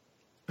itself.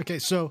 Okay,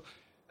 so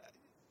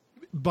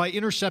by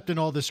intercepting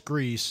all this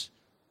grease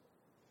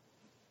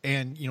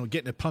and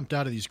getting it pumped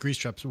out of these grease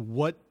traps,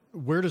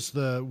 where's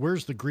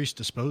the grease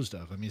disposed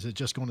of? I mean, is it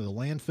just going to the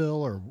landfill,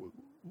 or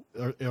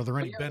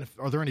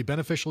are there any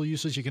beneficial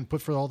uses you can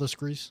put for all this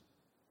grease?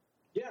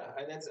 Yeah,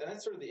 and that's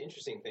sort of the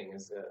interesting thing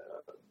is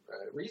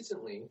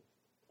recently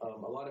a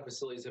lot of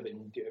facilities have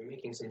been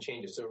making some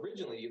changes. So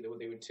originally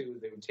they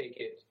would take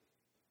it,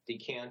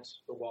 decant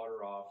the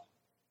water off,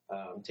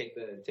 take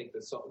the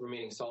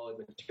remaining solid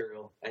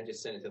material and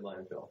just send it to the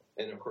landfill.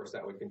 And of course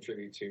that would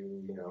contribute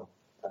to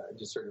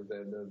just sort of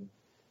the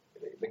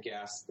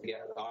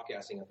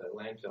off-gassing at the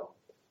landfill.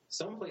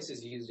 Some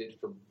places used it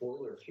for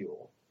boiler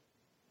fuel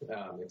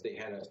if they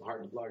had a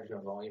large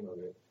enough volume of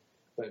it.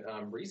 But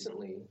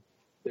recently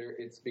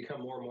it's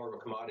become more and more of a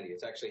commodity.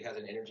 It actually has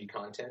an energy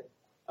content.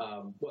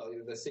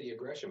 The city of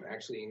Gresham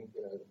actually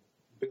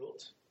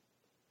built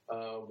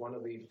one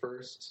of the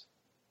first,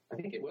 I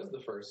think it was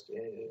the first,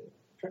 I'm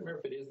trying to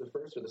remember if it is the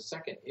first or the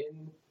second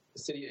in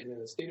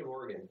the state of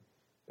Oregon,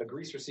 a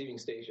grease receiving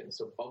station.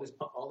 So all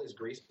this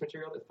grease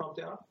material that's pumped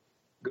out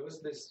goes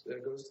to the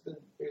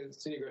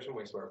city of Gresham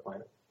wastewater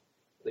plant.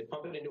 they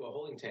pump it into a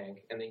holding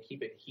tank, and they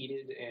keep it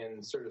heated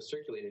and sort of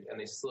circulated, and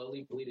they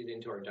slowly bleed it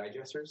into our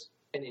digesters,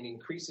 and it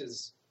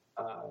increases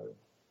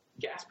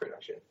gas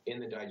production in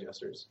the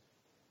digesters.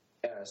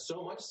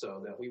 So much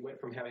so that we went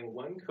from having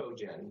one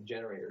cogen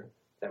generator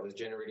that was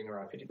generating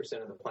around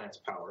 50% of the plant's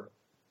power,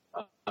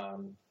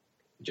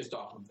 just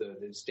off of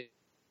the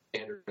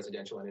standard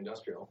residential and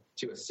industrial,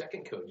 to a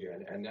second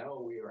cogen, and now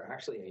we are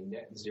actually a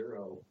net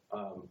zero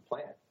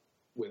plant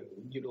with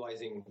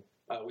utilizing.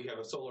 We have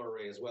a solar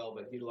array as well,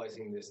 but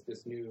utilizing this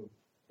new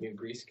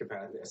grease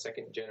capacity, a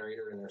second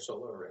generator in their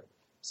solar array.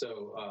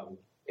 So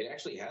it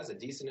actually has a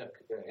decent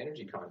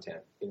energy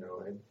content,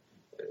 and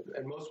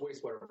most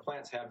wastewater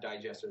plants have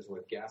digesters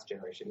with gas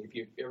generation. If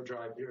you ever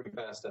driven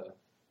past a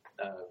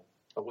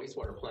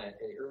wastewater plant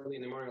early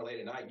in the morning or late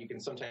at night, you can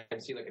sometimes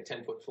see like a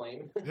 10-foot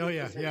flame. Oh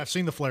yeah, I've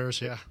seen the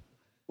flares. Yeah.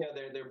 Yeah,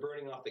 they're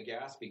burning off the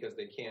gas because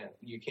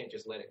you can't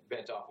just let it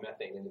vent off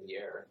methane into the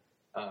air,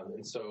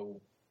 and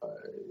so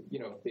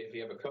if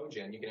you have a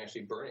cogen, you can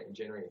actually burn it and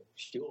generate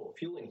fuel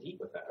and heat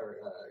with that, or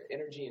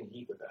energy and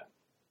heat with that.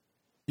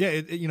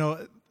 Yeah,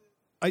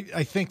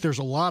 I think there's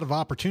a lot of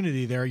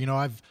opportunity there.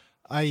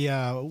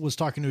 I was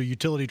talking to a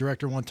utility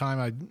director one time.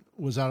 I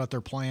was out at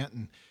their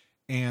plant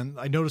and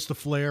I noticed the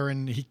flare,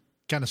 and he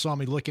kind of saw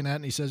me looking at it,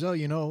 and he says,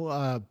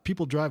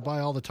 people drive by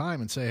all the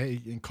time and say,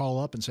 hey, and call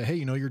up and say, hey,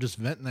 you're just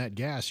venting that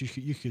gas.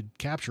 You could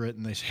capture it.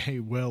 And they say, hey,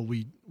 well,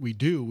 we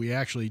do. We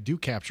actually do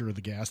capture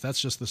the gas. That's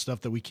just the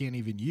stuff that we can't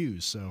even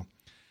use. So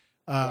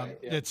right,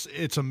 yeah.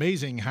 It's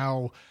amazing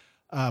how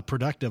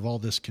productive all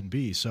this can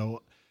be.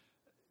 So,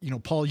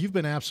 Paul, you've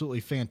been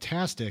absolutely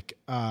fantastic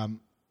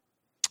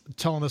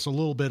telling us a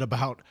little bit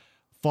about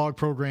fog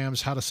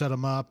programs, how to set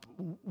them up,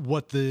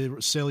 what the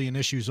salient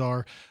issues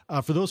are.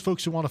 For those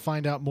folks who want to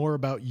find out more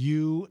about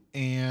you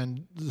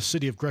and the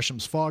City of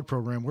Gresham's fog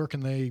program, where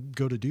can they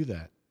go to do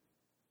that?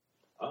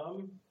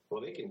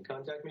 Well, they can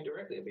contact me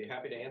directly. I'd be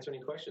happy to answer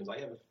any questions. I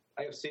have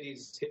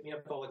cities hit me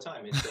up all the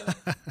time. It's,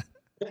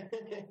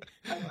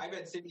 I've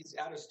had cities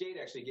out of state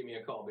actually give me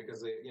a call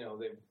because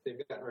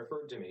they've gotten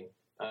referred to me.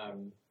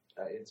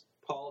 It's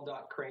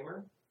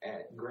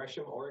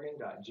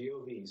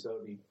paul.kramer@greshamoregon.gov. So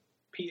it'd be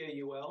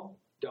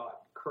paul.kramer,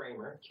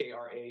 Kramer,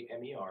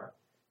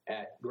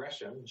 at Gresham,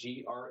 Gresham,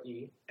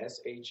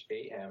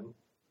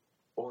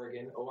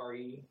 Oregon,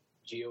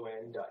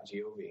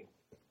 Oregon.gov.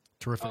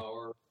 Terrific.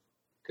 Or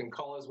can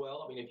call as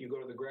well. I mean, if you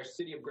go to the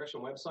City of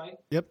Gresham website,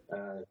 yep,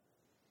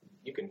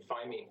 you can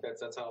find me.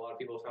 That's how a lot of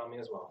people have found me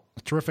as well.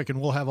 Terrific, and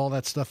we'll have all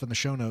that stuff in the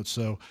show notes.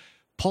 So,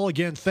 Paul,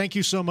 again, thank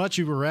you so much.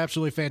 You were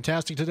absolutely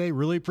fantastic today.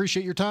 Really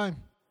appreciate your time.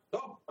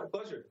 Oh, my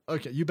pleasure.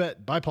 Okay, you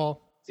bet. Bye,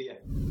 Paul. See ya.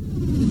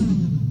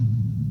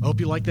 I hope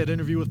you liked that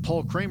interview with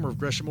Paul Kramer of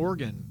Gresham,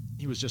 Oregon.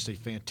 He was just a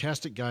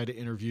fantastic guy to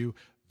interview,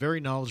 very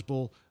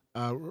knowledgeable,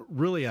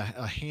 really a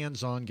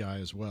hands-on guy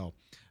as well.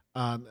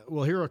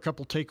 Well, here are a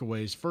couple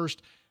takeaways.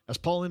 First, as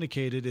Paul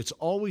indicated, it's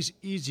always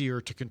easier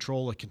to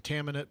control a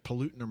contaminant,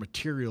 pollutant, or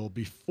material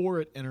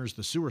before it enters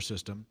the sewer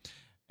system.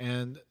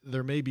 And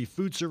there may be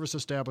food service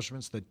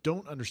establishments that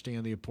don't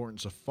understand the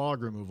importance of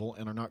fog removal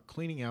and are not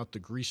cleaning out the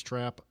grease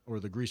trap or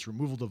the grease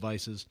removal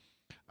devices.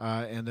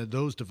 And then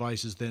those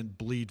devices then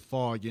bleed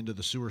fog into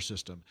the sewer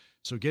system.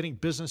 So getting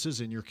businesses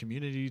in your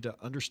community to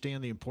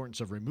understand the importance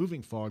of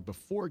removing fog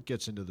before it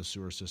gets into the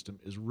sewer system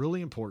is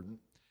really important.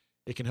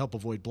 It can help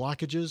avoid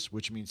blockages,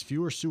 which means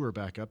fewer sewer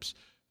backups,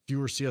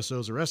 fewer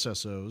CSOs or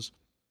SSOs,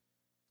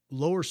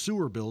 lower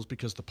sewer bills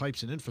because the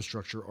pipes and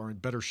infrastructure are in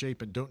better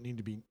shape and don't need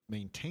to be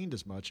maintained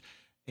as much,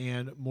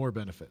 and more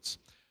benefits.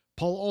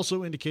 Paul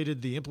also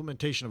indicated the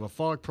implementation of a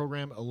fog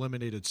program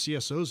eliminated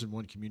CSOs in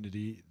one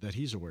community that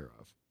he's aware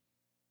of.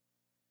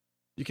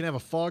 You can have a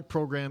fog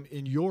program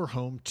in your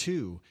home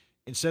too.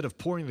 Instead of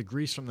pouring the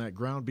grease from that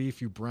ground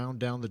beef, you brown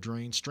down the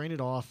drain, strain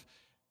it off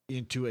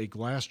into a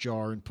glass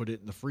jar and put it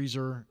in the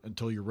freezer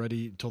until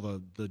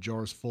the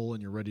jar is full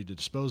and you're ready to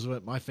dispose of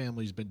it. My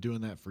family's been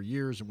doing that for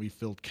years, and we've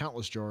filled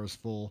countless jars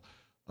full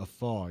of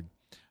fog.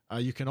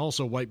 You can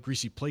also wipe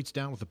greasy plates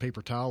down with a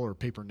paper towel or a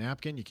paper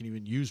napkin. You can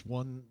even use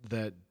one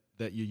that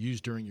you use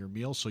during your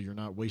meal so you're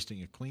not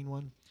wasting a clean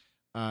one.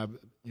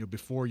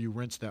 Before you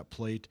rinse that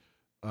plate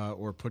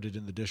or put it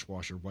in the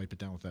dishwasher, wipe it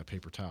down with that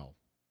paper towel.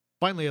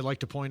 Finally, I'd like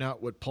to point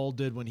out what Paul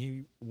did when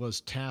he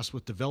was tasked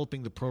with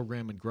developing the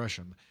program in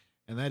Gresham,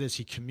 and that is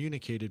he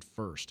communicated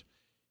first.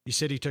 He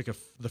said he took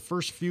the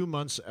first few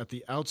months at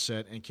the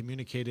outset and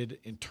communicated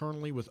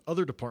internally with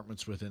other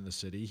departments within the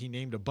city. He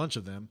named a bunch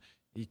of them.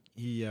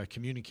 He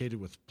communicated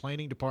with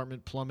planning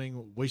department,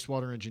 plumbing,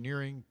 wastewater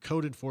engineering,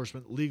 code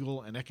enforcement,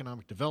 legal, and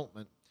economic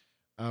development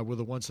were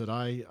the ones that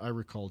I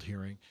recalled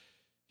hearing.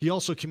 He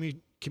also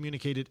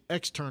communicated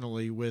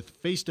externally with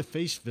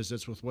face-to-face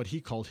visits with what he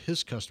called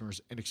his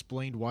customers and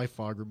explained why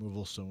fog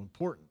removal is so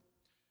important.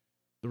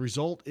 The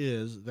result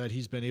is that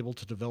he's been able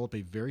to develop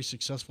a very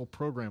successful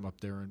program up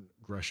there in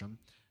Gresham.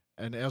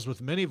 And as with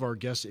many of our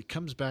guests, it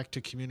comes back to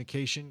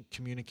communication.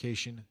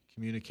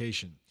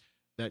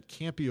 That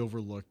can't be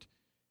overlooked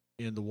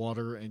in the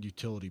water and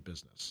utility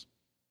business.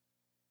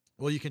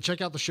 Well, you can check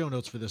out the show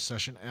notes for this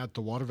session at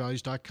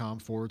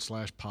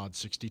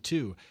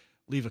thewatervalues.com/pod62.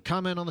 Leave a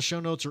comment on the show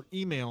notes or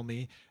email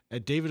me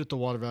at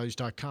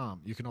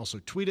david@thewatervalues.com. You can also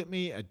tweet at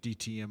me at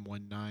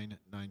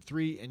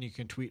DTM1993, and you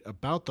can tweet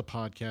about the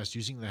podcast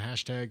using the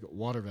hashtag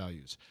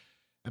watervalues.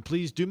 And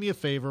please do me a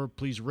favor.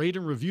 Please rate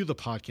and review the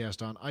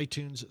podcast on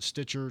iTunes,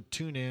 Stitcher,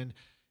 TuneIn,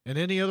 and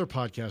any other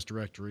podcast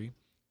directory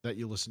that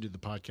you listen to the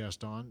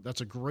podcast on.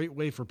 That's a great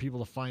way for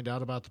people to find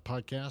out about the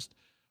podcast.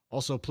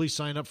 Also, please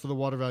sign up for the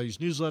Water Values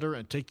newsletter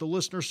and take the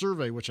listener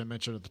survey, which I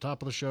mentioned at the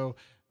top of the show,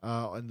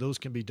 and those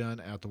can be done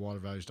at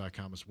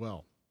thewatervalues.com as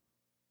well.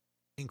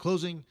 In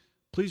closing,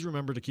 please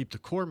remember to keep the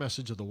core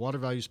message of the Water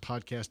Values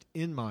podcast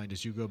in mind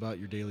as you go about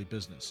your daily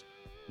business.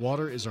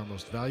 Water is our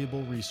most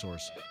valuable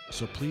resource,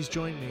 so please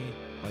join me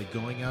by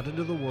going out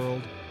into the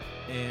world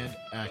and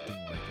acting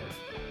like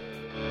it.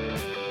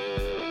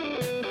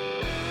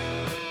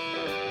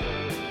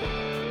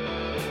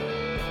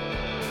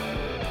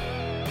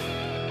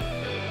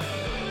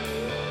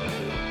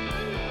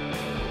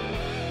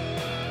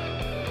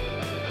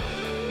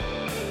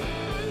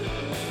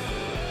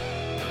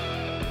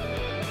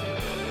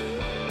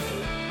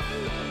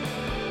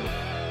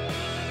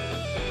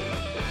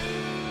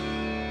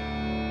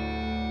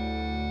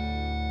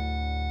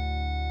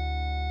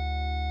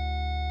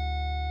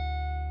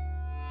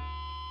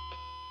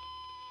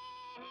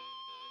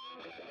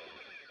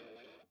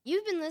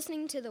 You've been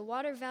listening to the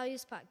Water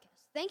Values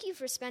Podcast. Thank you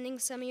for spending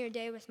some of your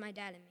day with my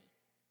dad and me.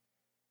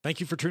 Thank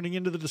you for tuning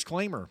into the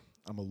disclaimer.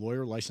 I'm a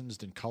lawyer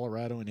licensed in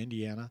Colorado and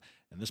Indiana,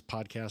 and this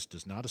podcast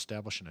does not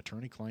establish an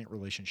attorney-client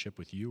relationship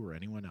with you or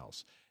anyone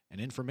else, and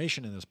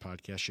information in this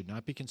podcast should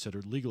not be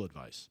considered legal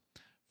advice.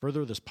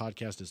 Further, this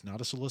podcast is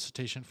not a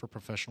solicitation for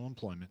professional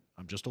employment.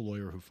 I'm just a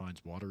lawyer who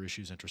finds water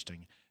issues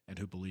interesting and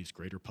who believes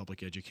greater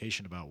public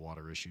education about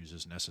water issues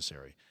is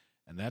necessary.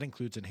 And that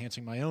includes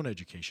enhancing my own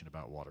education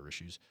about water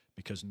issues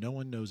because no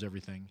one knows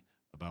everything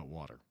about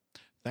water.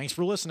 Thanks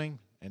for listening,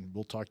 and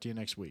we'll talk to you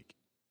next week.